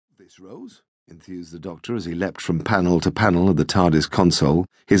"This Rose?" enthused the Doctor as he leapt from panel to panel of the TARDIS console,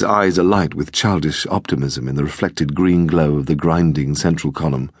 his eyes alight with childish optimism in the reflected green glow of the grinding central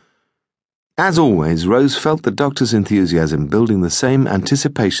column. As always, Rose felt the Doctor's enthusiasm building the same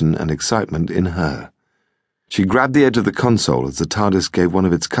anticipation and excitement in her. She grabbed the edge of the console as the TARDIS gave one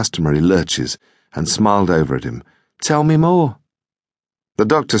of its customary lurches and smiled over at him. "Tell me more." The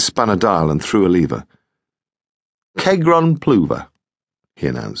Doctor spun a dial and threw a lever. "Kegron Pluva," he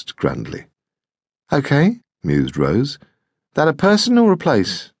announced grandly. "OK," mused Rose. "That a person or a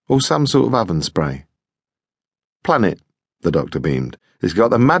place, or some sort of oven spray?" "Planet," the Doctor beamed. "It's got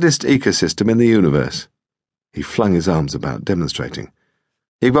the maddest ecosystem in the universe." He flung his arms about, demonstrating.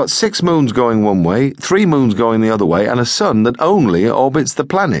 "You've got 6 moons going one way, 3 moons going the other way, and a sun that only orbits the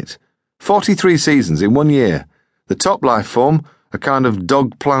planet. 43 seasons in 1 year. The top life form, a kind of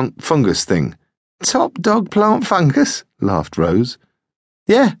dog-plant fungus thing." "Top dog-plant fungus?" laughed Rose.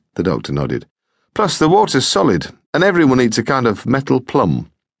 "Yeah," the Doctor nodded. "Plus the water's solid, and everyone eats a kind of metal plum."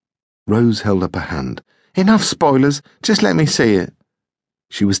 Rose held up a hand. "Enough spoilers, just let me see it."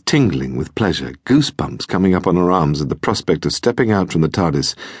 She was tingling with pleasure, goosebumps coming up on her arms at the prospect of stepping out from the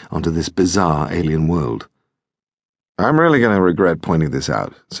TARDIS onto this bizarre alien world. "I'm really going to regret pointing this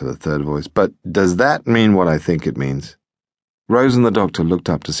out," said a third voice, "but does that mean what I think it means?" Rose and the Doctor looked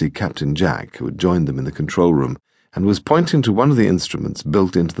up to see Captain Jack, who had joined them in the control room, and was pointing to one of the instruments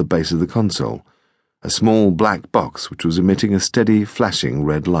built into the base of the console, a small black box which was emitting a steady, flashing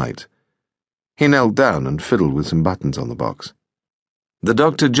red light. He knelt down and fiddled with some buttons on the box. The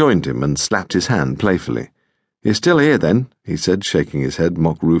Doctor joined him and slapped his hand playfully. "You're still here, then," he said, shaking his head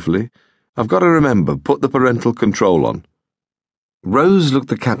mock-ruefully. "I've got to remember, put the parental control on." Rose looked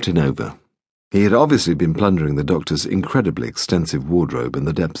the Captain over. He had obviously been plundering the Doctor's incredibly extensive wardrobe in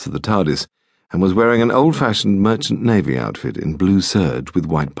the depths of the TARDIS, and was wearing an old-fashioned merchant navy outfit in blue serge with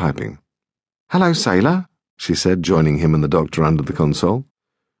white piping. "Hello, sailor," she said, joining him and the Doctor under the console.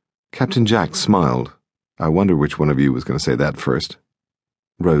 Captain Jack smiled. "I wonder which one of you was going to say that first."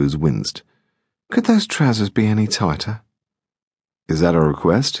 Rose winced. "Could those trousers be any tighter?" "Is that a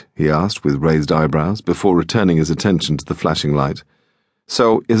request?" he asked with raised eyebrows, before returning his attention to the flashing light.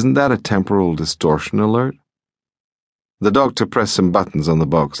 "So, isn't that a temporal distortion alert?" The Doctor pressed some buttons on the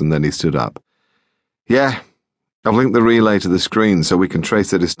box and then he stood up. "Yeah, I've linked the relay to the screen so we can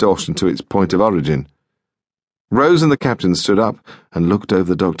trace the distortion to its point of origin." Rose and the Captain stood up and looked over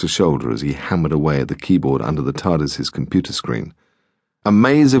the Doctor's shoulder as he hammered away at the keyboard under the TARDIS's computer screen. A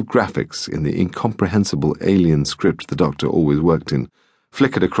maze of graphics in the incomprehensible alien script the Doctor always worked in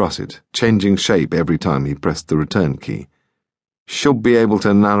flickered across it, changing shape every time he pressed the return key. "Should be able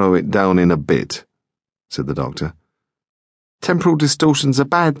to narrow it down in a bit," said the Doctor. "Temporal distortion's a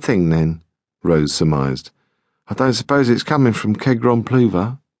bad thing, then," Rose surmised. "I don't suppose it's coming from Kegron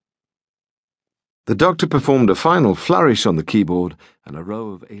Pluva." The Doctor performed a final flourish on the keyboard, and a row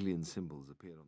of alien symbols appeared on